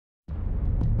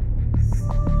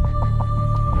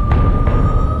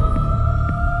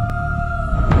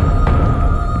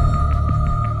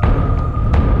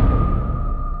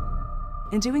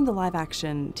In doing the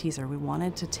live-action teaser, we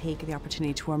wanted to take the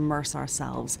opportunity to immerse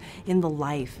ourselves in the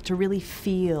life, to really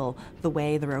feel the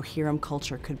way the Rohirrim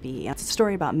culture could be. It's a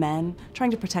story about men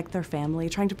trying to protect their family,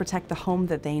 trying to protect the home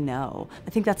that they know. I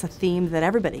think that's a theme that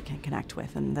everybody can connect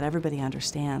with and that everybody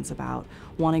understands about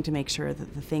wanting to make sure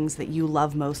that the things that you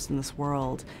love most in this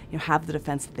world, have the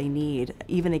defense that they need,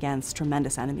 even against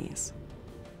tremendous enemies.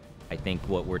 I think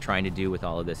what we're trying to do with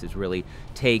all of this is really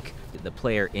take the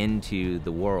player into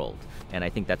the world. And I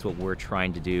think that's what we're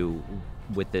trying to do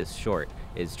with this short,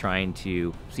 is trying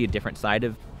to see a different side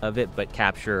of it, but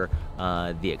capture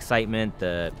the excitement,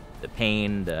 the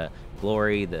pain, the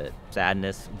glory, the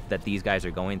sadness that these guys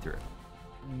are going through.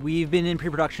 We've been in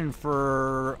pre-production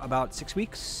for about 6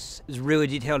 weeks. It's really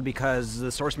detailed because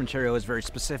the source material is very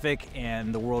specific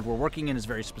and the world we're working in is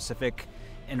very specific,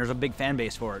 and there's a big fan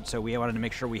base for it. So we wanted to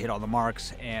make sure we hit all the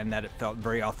marks and that it felt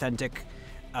very authentic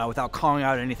without calling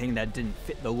out anything that didn't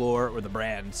fit the lore or the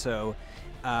brand. So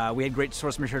we had great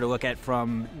source material to look at,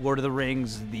 from Lord of the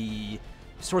Rings, the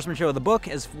source material of the book,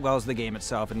 as well as the game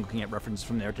itself, and looking at references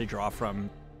from there to draw from.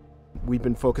 We've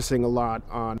been focusing a lot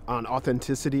on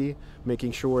authenticity,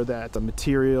 making sure that the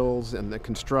materials and the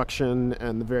construction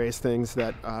and the various things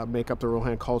that make up the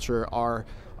Rohan culture are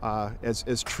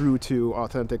as true to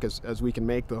authentic as we can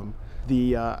make them.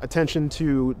 The attention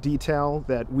to detail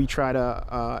that we try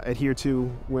to adhere to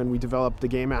when we develop the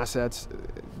game assets,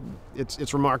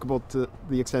 it's remarkable to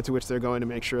the extent to which they're going to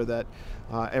make sure that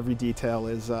every detail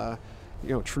is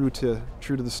true to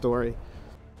the story.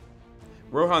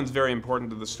 Rohan's very important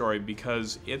to the story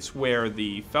because it's where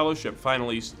the Fellowship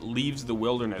finally leaves the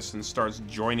wilderness and starts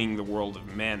joining the world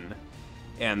of men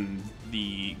and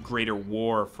the greater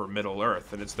war for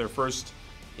Middle-earth. And it's their first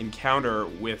encounter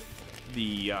with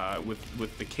the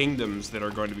kingdoms that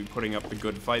are going to be putting up the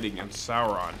good fight against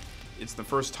Sauron. It's the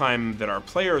first time that our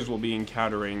players will be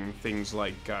encountering things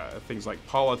like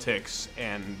politics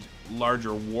and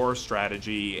larger war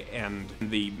strategy and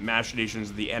the machinations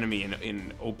of the enemy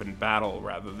in open battle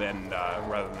rather than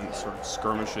sort of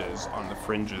skirmishes on the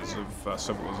fringes of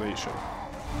civilization.